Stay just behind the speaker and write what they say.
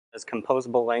as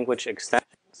composable language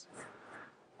extensions.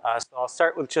 So I'll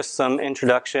start with just some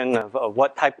introduction of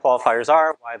what type qualifiers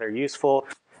are, why they're useful,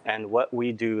 and what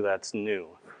we do that's new.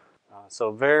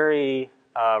 So very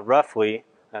roughly,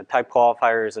 type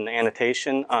qualifier is an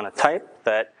annotation on a type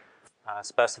that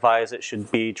specifies it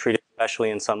should be treated specially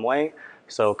in some way.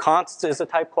 So const is a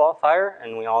type qualifier,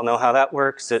 and we all know how that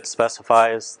works. It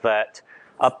specifies that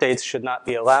updates should not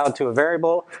be allowed to a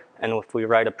variable, and if we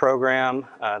write a program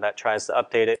that tries to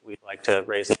update it, we'd like to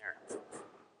raise an error.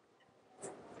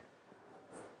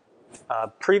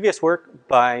 Previous work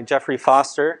by Jeffrey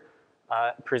Foster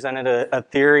presented a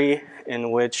theory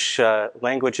in which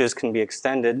languages can be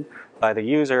extended by the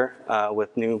user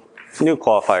with new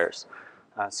qualifiers.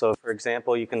 So for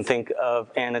example, you can think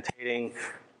of annotating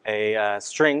a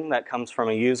string that comes from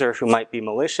a user who might be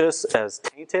malicious as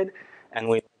tainted, and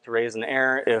we'd like to raise an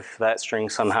error if that string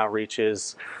somehow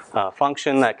reaches a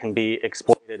function that can be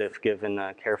exploited if given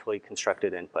carefully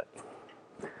constructed input.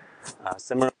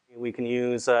 Similarly, we can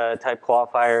use type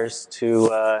qualifiers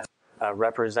to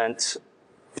represent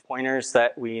pointers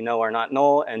that we know are not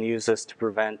null and use this to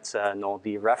prevent null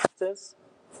dereferences.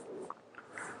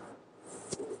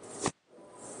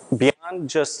 Beyond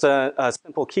just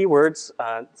simple keywords,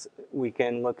 we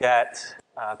can look at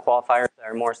qualifiers that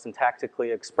are more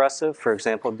syntactically expressive, for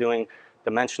example, doing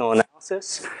dimensional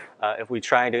analysis. If we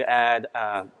try to add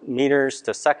meters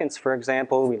to seconds, for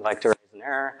example, we'd like to raise an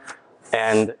error.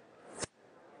 And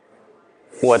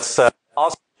what's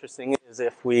also interesting is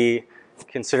if we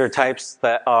consider types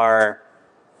that are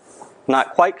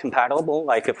not quite compatible,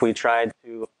 like if we tried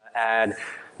to add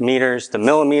meters to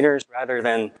millimeters rather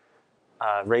than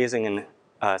raising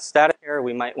a static error,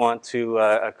 we might want to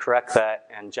correct that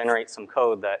and generate some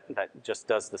code that just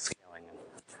does the scaling and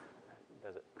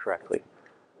does it correctly.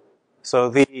 So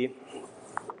the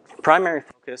primary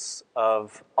focus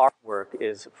of our work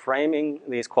is framing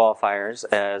these qualifiers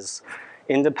as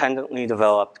independently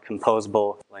developed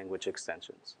composable language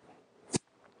extensions.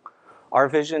 Our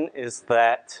vision is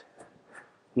that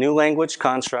new language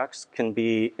constructs can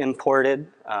be imported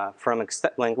from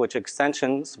language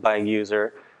extensions by a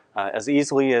user as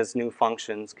easily as new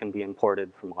functions can be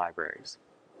imported from libraries.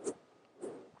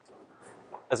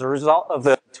 As a result of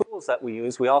the tools that we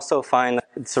use, we also find that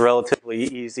it's relatively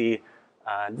easy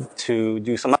to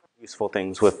do some other useful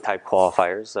things with type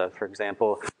qualifiers. For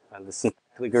example, the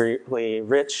syntactically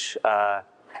rich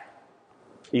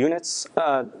units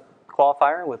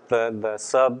qualifier with the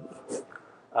sub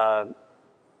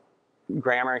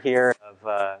grammar here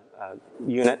of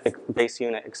base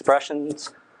unit expressions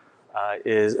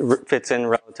fits in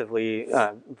relatively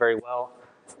very well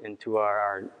into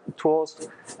our tools,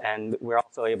 and we're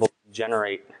also able to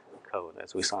generate code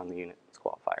as we saw in the units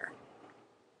qualifier.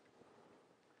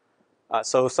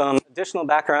 So some additional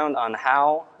background on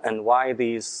how and why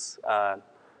these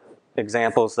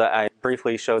examples that I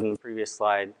briefly showed in the previous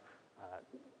slide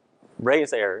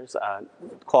raise errors.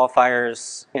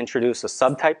 Qualifiers introduce a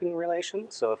subtyping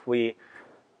relation. So if we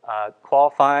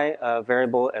qualify a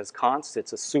variable as const,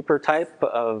 it's a super type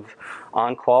of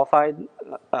unqualified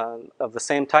of the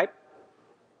same type.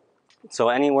 So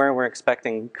anywhere we're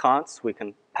expecting const, we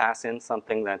can pass in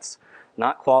something that's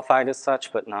not qualified as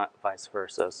such, but not vice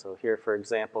versa. So here, for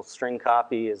example, string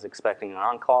copy is expecting an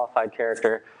unqualified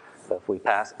character. So if we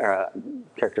pass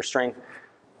character string,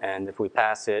 and if we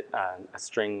pass it a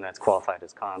string that's qualified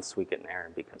as const, we get an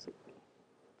error because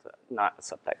it's not a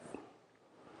subtype.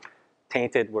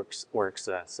 Tainted works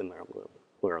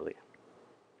similarly.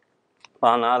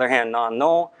 On the other hand,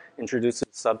 non-null introduces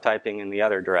subtyping in the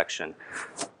other direction.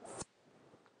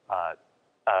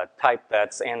 A type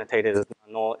that's annotated as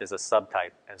non-null is a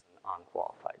subtype as an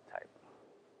unqualified type.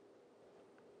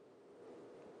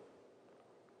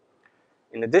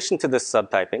 In addition to this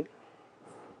subtyping,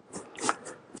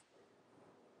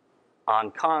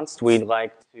 on const, we'd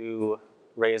like to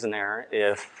raise an error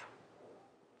if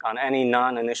on any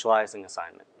non-initializing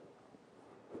assignment.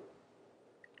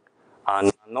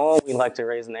 On null, we'd like to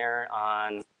raise an error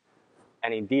on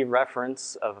any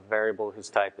dereference of a variable whose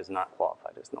type is not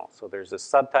qualified as null. So there's this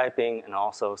subtyping and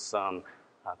also some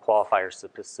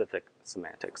qualifier-specific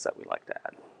semantics that we like to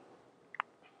add.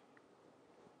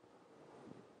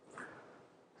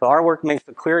 So our work makes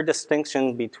a clear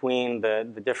distinction between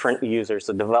the different users,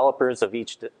 the developers of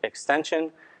each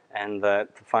extension and the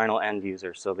final end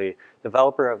user. So the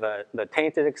developer of the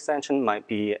tainted extension might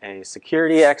be a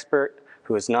security expert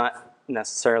who is not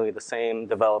necessarily the same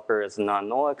developer as a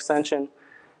non-null extension.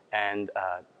 And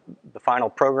the final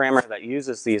programmer that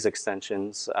uses these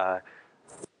extensions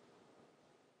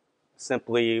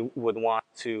simply would want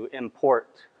to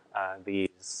import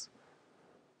these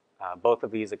both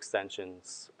of these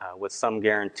extensions with some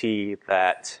guarantee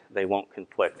that they won't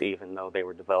conflict even though they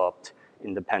were developed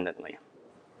independently.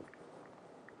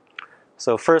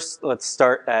 So first, let's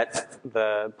start at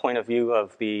the point of view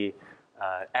of the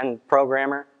end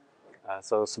programmer.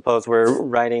 So suppose we're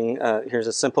writing, here's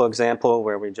a simple example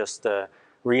where we just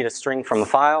read a string from the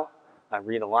file,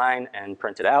 read a line, and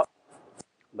print it out.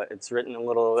 But it's written a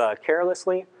little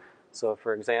carelessly. So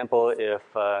for example, if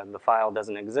the file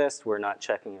doesn't exist, we're not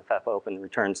checking if fopen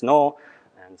returns null,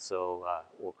 and so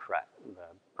the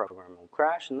program will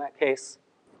crash in that case.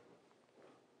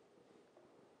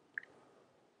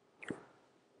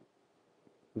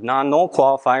 Non-null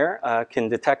qualifier can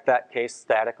detect that case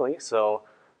statically. So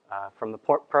from the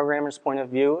programmer's point of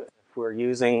view, if we're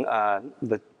using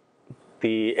the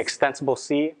extensible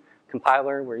C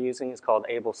compiler we're using is called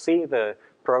ableC, the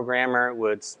programmer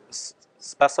would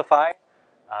specify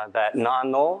that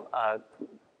non-null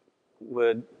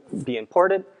would be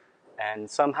imported, and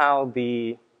somehow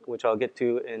which I'll get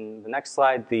to in the next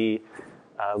slide, the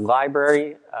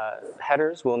library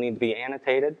headers will need to be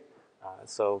annotated.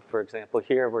 So for example,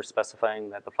 here we're specifying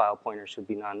that the file pointer should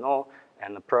be non-null,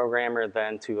 and the programmer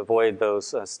then, to avoid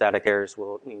those static errors,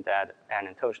 will need to add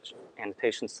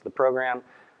annotations to the program.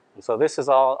 And so this is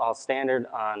all standard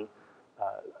on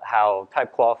how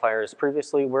type qualifiers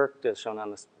previously worked, as shown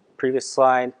on this previous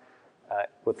slide,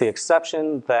 with the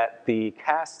exception that the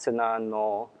cast to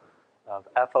non-null of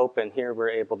fopen, here we're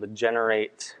able to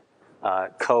generate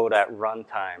code at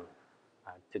runtime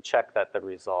to check that the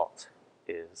result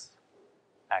is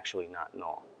actually not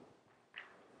null.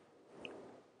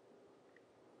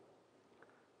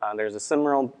 There's a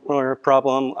similar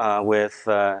problem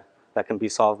that can be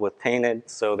solved with tainted.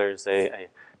 So there's a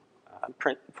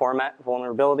print format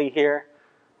vulnerability here.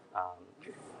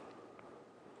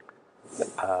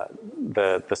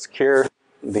 The secure,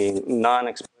 the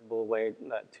non-exploitable way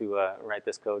to write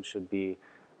this code should be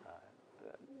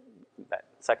that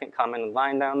second commented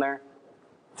line down there.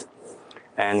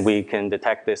 And we can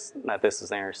detect that this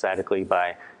is an error statically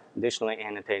by additionally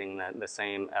annotating the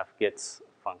same fgets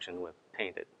function with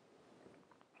tainted.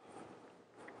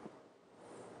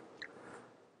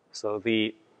 So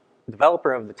the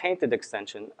developer of the tainted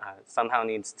extension somehow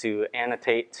needs to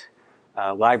annotate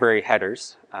library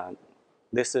headers.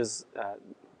 This is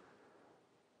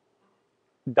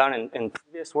done in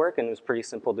previous work, and it was pretty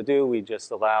simple to do. We just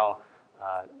allow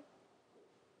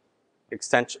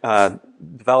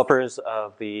developers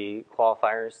of the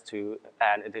qualifiers to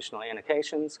add additional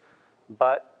annotations.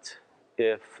 But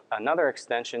if another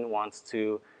extension wants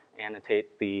to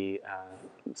annotate the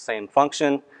same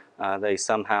function, they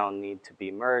somehow need to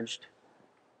be merged.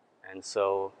 And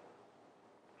so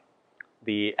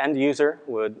the end user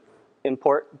would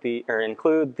include the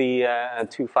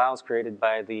two files created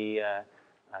by the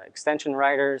extension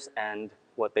writers, and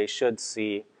what they should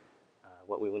see,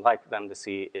 what we would like them to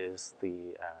see, is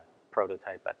the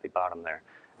prototype at the bottom there.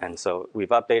 And so we've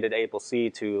updated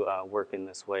ableC to work in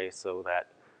this way so that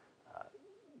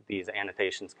these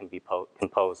annotations can be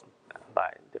composed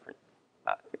by different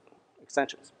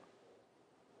extensions.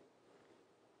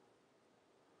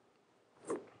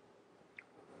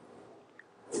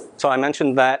 So I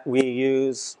mentioned that we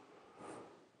use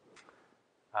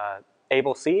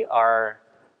ableC, our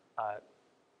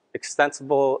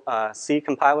extensible C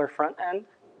compiler front end.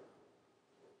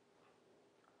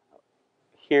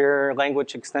 Here,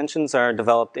 language extensions are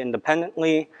developed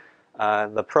independently.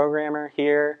 The programmer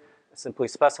here simply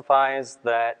specifies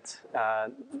that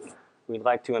we'd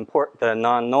like to import the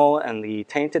non-null and the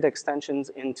tainted extensions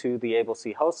into the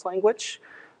ableC host language.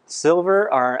 Silver,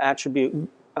 our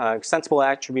extensible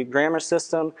attribute grammar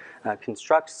system,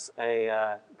 constructs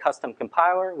a custom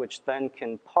compiler, which then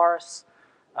can parse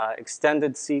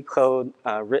extended C code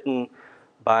written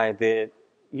by the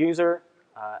user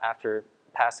after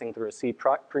passing through a C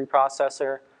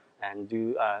preprocessor and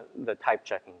do the type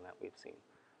checking that we've seen.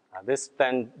 This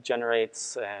then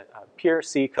generates a pure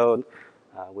C code,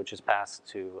 which is passed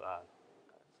to a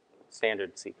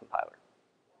standard C compiler.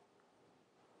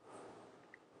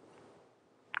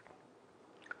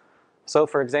 So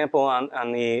for example,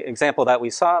 on the example that we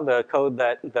saw, the code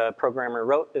that the programmer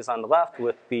wrote is on the left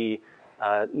with the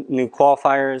new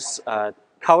qualifiers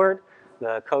colored.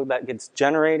 The code that gets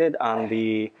generated on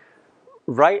the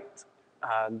right,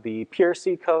 the pure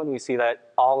C code, we see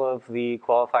that all of the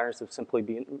qualifiers have simply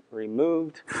been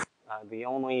removed. The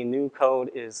only new code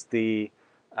is the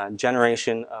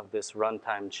generation of this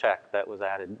runtime check that was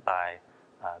added by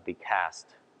the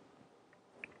cast.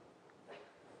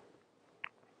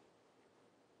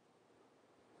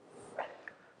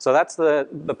 So that's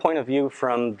the point of view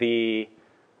from the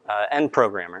end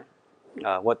programmer.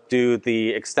 What do the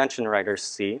extension writers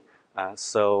see?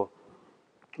 So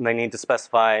they need to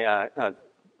specify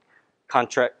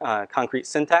concrete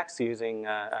syntax using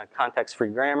context-free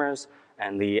grammars,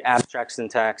 and the abstract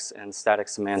syntax and static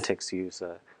semantics use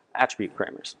attribute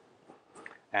grammars.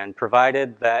 And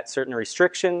provided that certain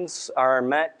restrictions are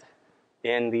met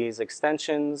in these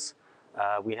extensions,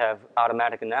 we have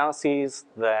automatic analyses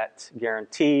that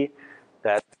guarantee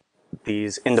that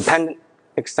these independent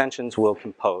extensions will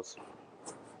compose.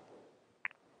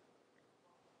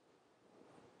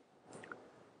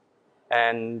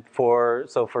 And for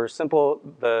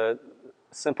the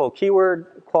simple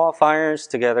keyword qualifiers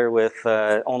together with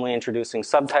only introducing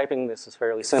subtyping, this is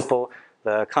fairly simple.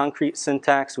 The concrete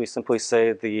syntax, we simply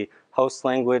say the host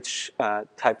language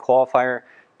type qualifier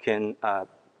can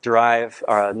derive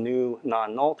a new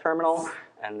non-null terminal,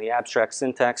 and the abstract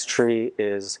syntax tree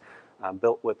is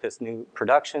built with this new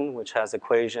production, which has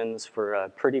equations for a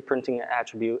pretty printing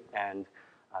attribute and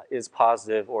is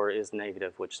positive or is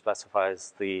negative, which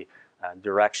specifies the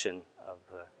direction of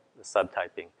the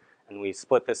subtyping. And we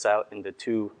split this out into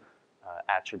two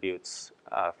attributes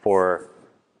for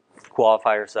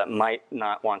qualifiers that might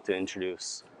not want to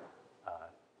introduce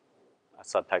a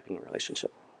subtyping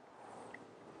relationship.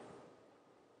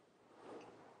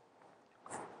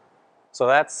 So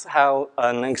that's how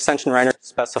an extension writer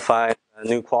specifies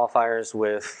new qualifiers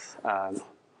with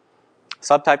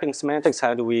subtyping semantics.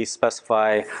 How do we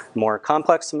specify more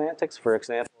complex semantics? For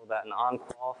example, that an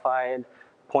unqualified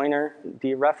pointer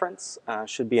dereference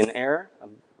should be an error.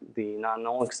 The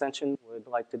non-null extension would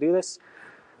like to do this.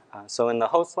 So in the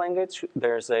host language,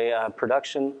 there's a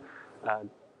production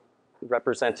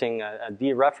representing a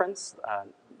dereference,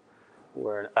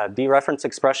 where a dereference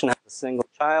expression has a single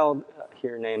child,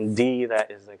 here named D, that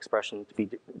is the expression to be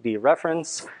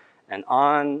dereferenced. And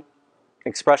on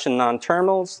expression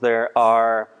non-terminals, there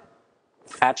are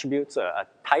attributes, a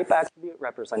type attribute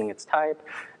representing its type,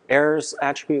 errors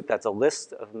attribute, that's a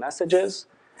list of messages,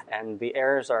 and the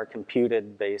errors are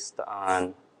computed based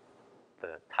on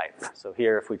the type. So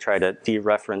here, if we try to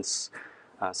dereference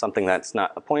something that's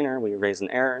not a pointer, we raise an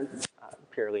error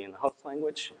purely in the host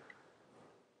language.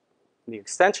 The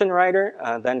extension writer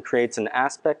then creates an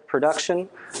aspect production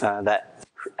that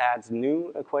adds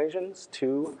new equations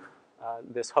to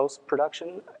this host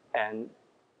production. And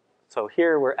so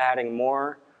here we're adding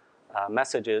more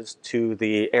messages to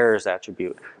the errors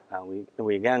attribute.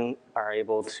 We again are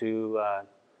able to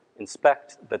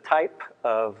inspect the type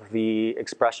of the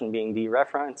expression being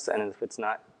dereferenced, and if it's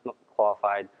not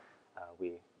qualified,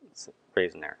 we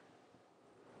raise an error.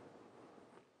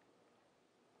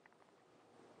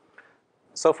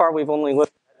 So far, we've only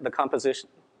looked at the composition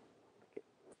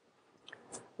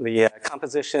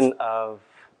of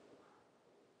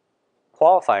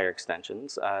qualifier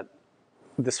extensions.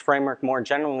 This framework more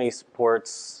generally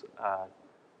supports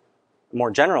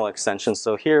more general extensions.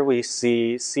 So here we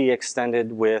see C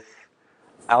extended with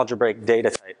algebraic data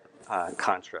type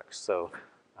constructs. So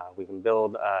we can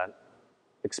build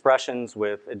expressions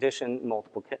with addition,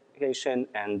 multiplication,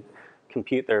 and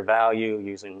compute their value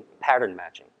using pattern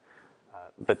matching.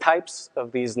 The types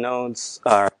of these nodes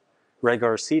are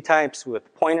regular C types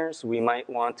with pointers. We might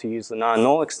want to use the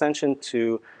non-null extension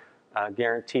to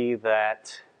guarantee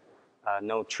that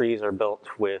node trees are built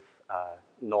with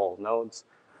null nodes.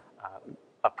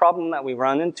 A problem that we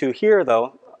run into here,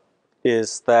 though,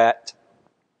 is that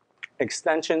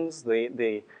extensions,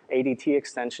 the ADT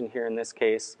extension here in this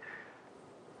case,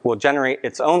 will generate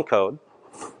its own code,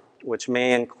 which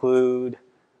may include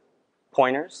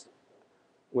pointers,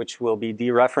 which will be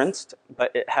dereferenced, but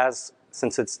it has,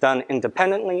 since it's done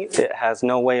independently, it has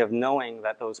no way of knowing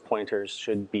that those pointers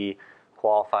should be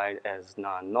qualified as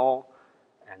non-null,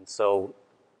 and so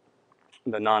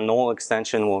the non-null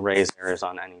extension will raise errors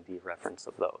on any dereference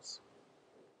of those.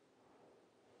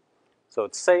 So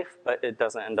it's safe, but it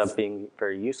doesn't end up being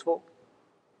very useful.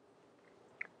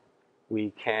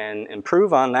 We can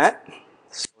improve on that.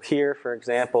 So here, for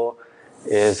example,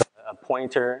 is a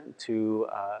pointer to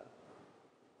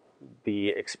the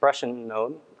expression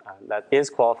node that is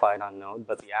qualified on node,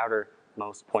 but the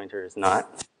outermost pointer is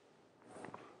not.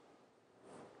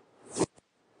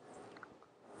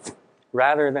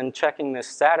 Rather than checking this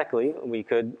statically, we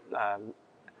could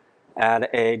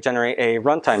generate a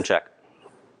runtime check.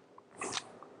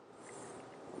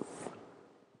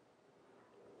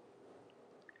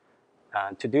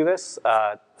 To do this,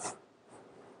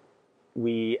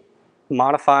 we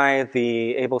modify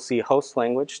the ableC host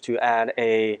language to add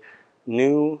a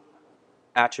new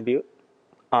attribute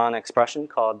on expression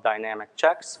called dynamic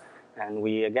checks. And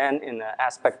we, again, in the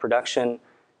aspect production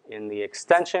in the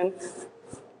extension,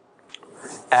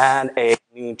 add a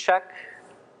new check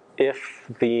if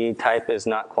the type is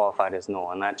not qualified as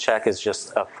null. And that check is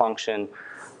just a function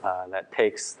that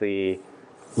takes the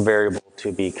variable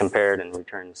to be compared and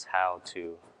returns how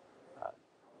to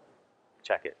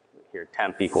check it. Here,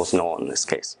 temp equals null in this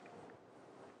case.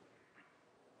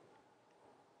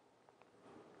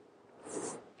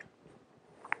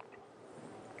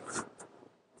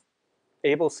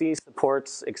 ableC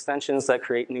supports extensions that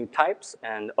create new types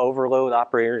and overload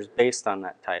operators based on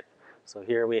that type. So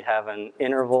here we have an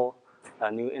interval,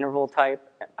 a new interval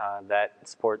type that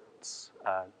supports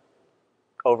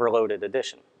overloaded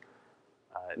addition.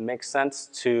 It makes sense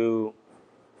to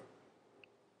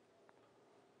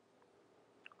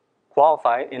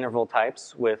qualify interval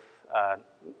types with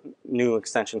new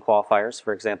extension qualifiers,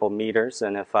 for example, meters.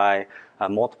 And if I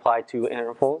multiply two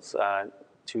intervals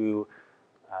to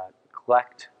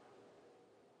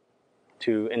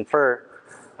infer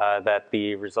that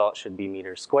the result should be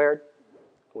meters squared,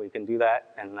 we can do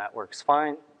that, and that works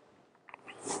fine.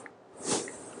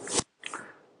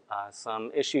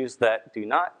 Some issues that do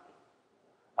not,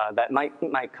 that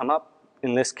might come up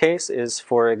in this case is,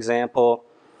 for example,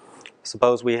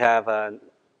 suppose we have an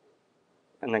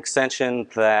extension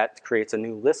that creates a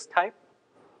new list type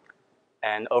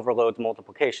and overloads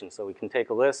multiplication. So we can take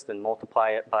a list and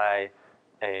multiply it by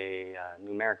a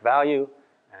numeric value.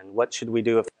 And what should we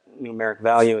do if that numeric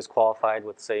value is qualified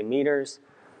with, say, meters?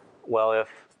 Well, if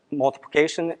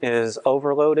multiplication is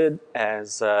overloaded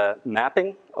as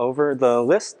mapping over the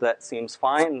list, that seems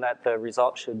fine, that the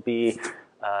result should be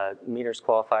meters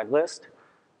qualified list.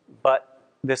 But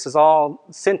this is all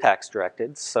syntax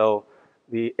directed, so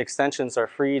the extensions are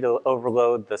free to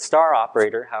overload the star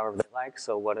operator however they like.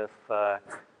 So what if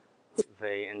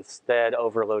they instead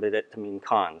overloaded it to mean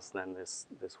cons? Then this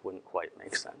wouldn't quite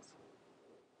make sense.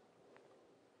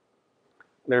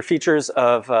 There are features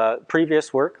of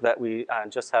previous work that we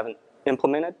just haven't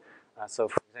implemented. So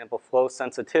for example, flow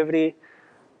sensitivity,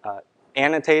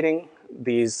 annotating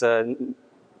these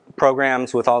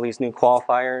programs with all these new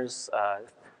qualifiers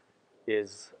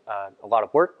is a lot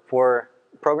of work for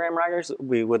program writers.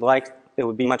 We would like, it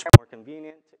would be much more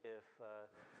convenient if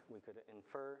we could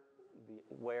infer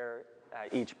where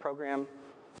at each program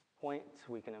point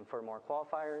we can infer more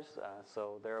qualifiers.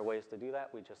 So there are ways to do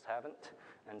that, we just haven't.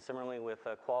 And similarly with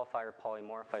qualifier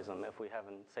polymorphism, if we have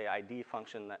an, say, ID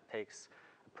function that takes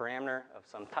a parameter of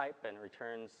some type and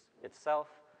returns itself,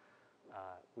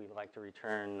 we'd like to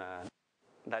return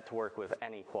that to work with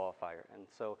any qualifier. And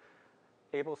so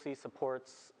ableC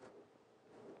supports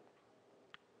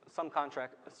some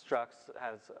constructs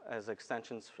as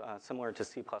extensions similar to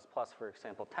C++, for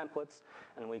example, templates,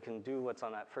 and we can do what's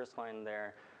on that first line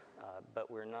there, but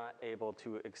we're not able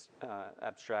to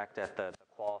abstract at the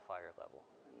qualifier level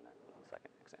in that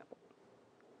second example.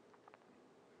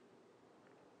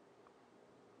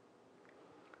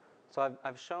 So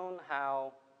I've shown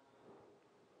how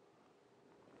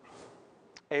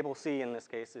ableC in this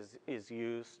case is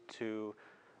used to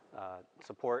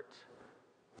support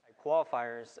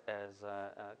qualifiers as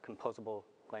composable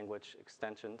language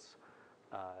extensions.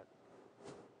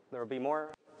 There will be more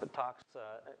talks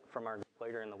from our group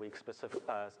later in the week,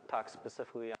 talks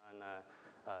specifically on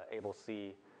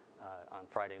ableC on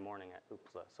Friday morning at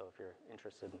UPLA. So if you're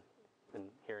interested in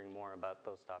hearing more about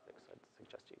those topics, I'd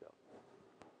suggest you go.